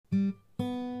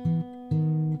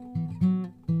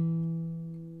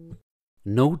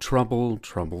No trouble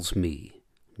troubles me.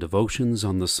 Devotions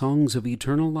on the songs of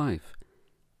eternal life.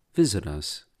 Visit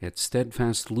us at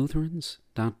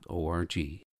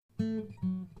steadfastlutherans.org.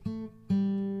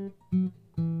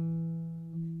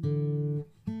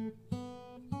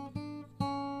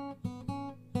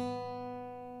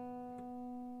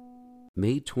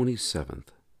 May 27th.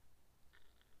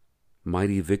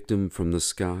 Mighty victim from the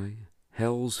sky,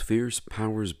 hell's fierce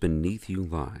powers beneath you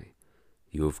lie.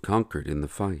 You have conquered in the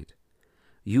fight.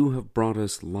 You have brought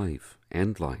us life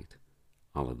and light.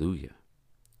 Alleluia.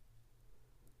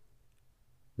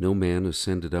 No man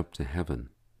ascended up to heaven,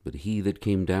 but he that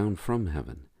came down from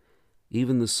heaven,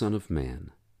 even the Son of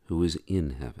Man, who is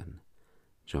in heaven.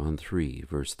 John 3,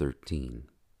 verse 13.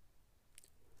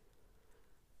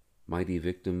 Mighty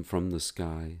victim from the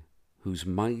sky, whose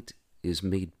might is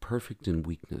made perfect in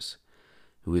weakness,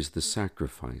 who is the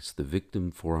sacrifice, the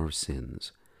victim for our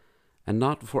sins, and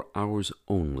not for ours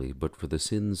only, but for the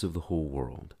sins of the whole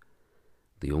world.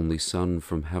 The only Son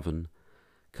from heaven,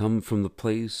 come from the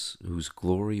place whose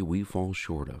glory we fall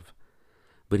short of.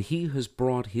 But he has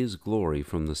brought his glory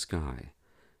from the sky,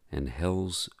 and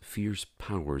hell's fierce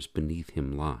powers beneath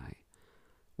him lie.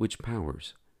 Which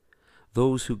powers?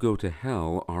 Those who go to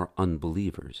hell are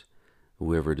unbelievers.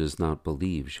 Whoever does not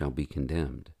believe shall be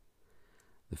condemned.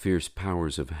 The fierce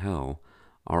powers of hell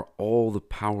are all the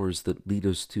powers that lead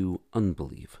us to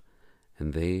unbelief,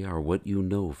 and they are what you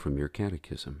know from your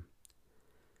catechism.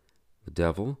 The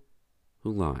devil,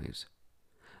 who lies.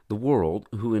 The world,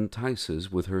 who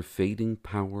entices with her fading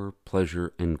power,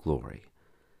 pleasure, and glory.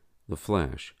 The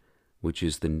flesh, which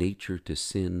is the nature to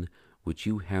sin, which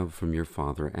you have from your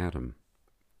father Adam.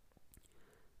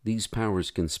 These powers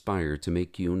conspire to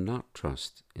make you not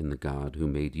trust in the God who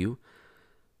made you,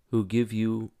 who give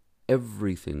you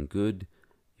everything good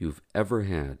you've ever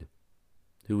had,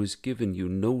 who has given you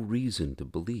no reason to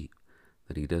believe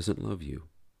that he doesn't love you.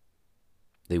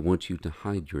 They want you to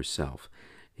hide yourself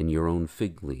in your own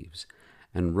fig leaves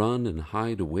and run and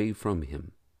hide away from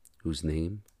him, whose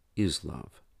name is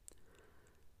love.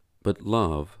 But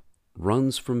love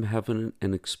runs from heaven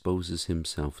and exposes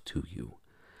himself to you.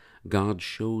 God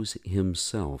shows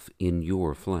himself in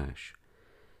your flesh.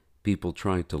 People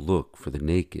try to look for the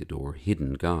naked or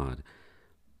hidden God.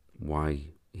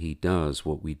 Why, he does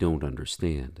what we don't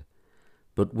understand.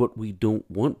 But what we don't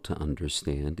want to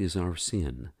understand is our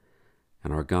sin.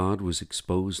 And our God was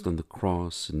exposed on the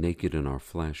cross, naked in our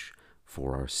flesh,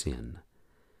 for our sin.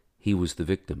 He was the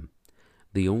victim,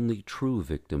 the only true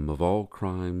victim of all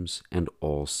crimes and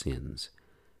all sins.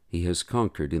 He has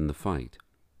conquered in the fight.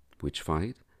 Which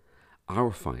fight?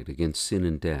 Our fight against sin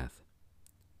and death.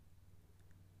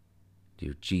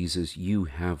 Dear Jesus, you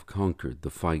have conquered the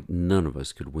fight none of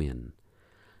us could win.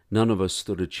 None of us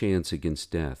stood a chance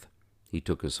against death. He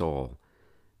took us all.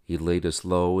 He laid us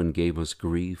low and gave us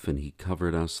grief, and he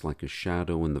covered us like a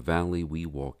shadow in the valley we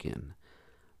walk in.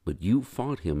 But you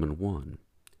fought him and won.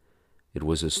 It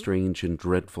was a strange and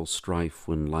dreadful strife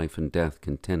when life and death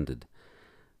contended.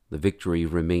 The victory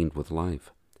remained with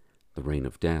life. The reign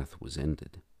of death was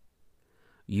ended.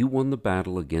 You won the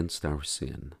battle against our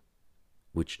sin,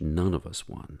 which none of us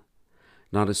won.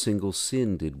 Not a single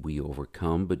sin did we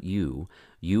overcome, but you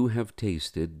have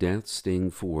tasted death's sting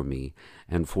for me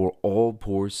and for all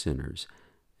poor sinners,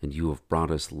 and you have brought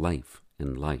us life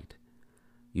and light.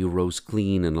 You rose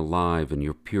clean and alive, and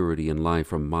your purity and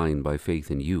life are mine by faith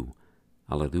in you.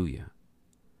 Alleluia.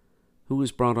 Who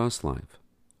has brought us life?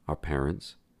 Our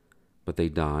parents, but they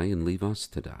die and leave us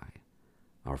to die.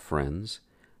 Our friends,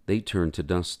 they turn to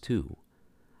dust too.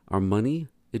 Our money,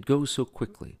 it goes so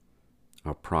quickly.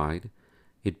 Our pride,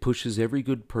 it pushes every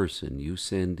good person you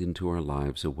send into our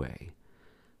lives away.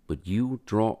 But you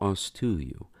draw us to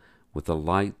you with the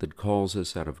light that calls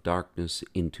us out of darkness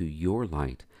into your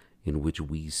light, in which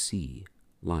we see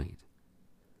light.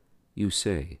 You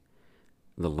say,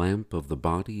 the lamp of the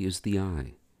body is the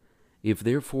eye. If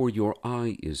therefore your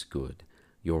eye is good,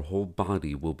 your whole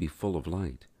body will be full of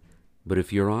light. But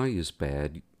if your eye is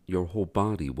bad, your whole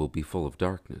body will be full of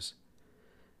darkness.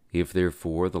 If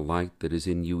therefore the light that is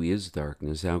in you is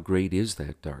darkness, how great is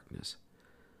that darkness?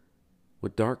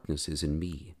 What darkness is in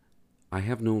me? I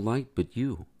have no light but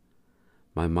you.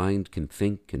 My mind can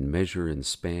think and measure and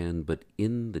span, but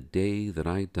in the day that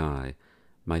I die,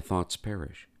 my thoughts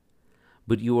perish.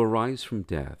 But you arise from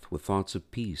death with thoughts of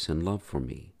peace and love for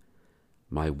me.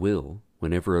 My will,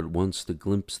 whenever it wants to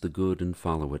glimpse the good and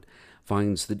follow it,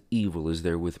 finds that evil is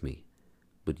there with me.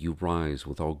 But you rise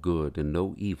with all good and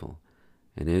no evil,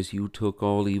 and as you took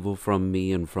all evil from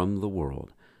me and from the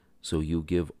world, so you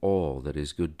give all that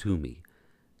is good to me,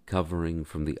 covering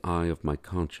from the eye of my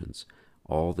conscience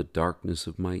all the darkness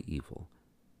of my evil,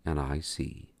 and I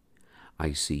see.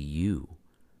 I see you,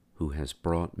 who has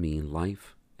brought me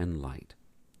life and light.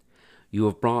 You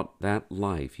have brought that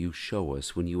life you show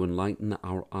us when you enlighten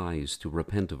our eyes to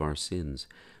repent of our sins,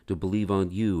 to believe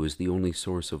on you as the only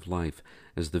source of life,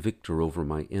 as the victor over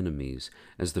my enemies,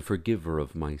 as the forgiver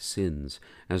of my sins,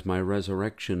 as my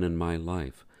resurrection and my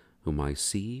life, whom I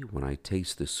see when I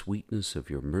taste the sweetness of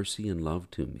your mercy and love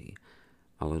to me.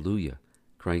 Alleluia!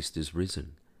 Christ is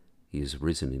risen. He is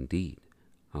risen indeed.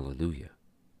 Alleluia!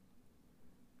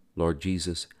 Lord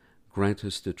Jesus, grant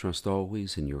us to trust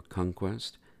always in your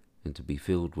conquest and to be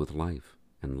filled with life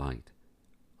and light.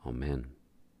 Amen.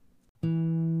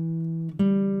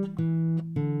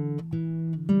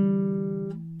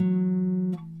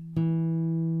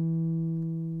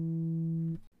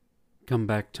 Come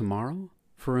back tomorrow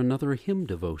for another hymn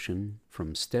devotion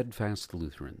from Steadfast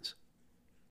Lutherans.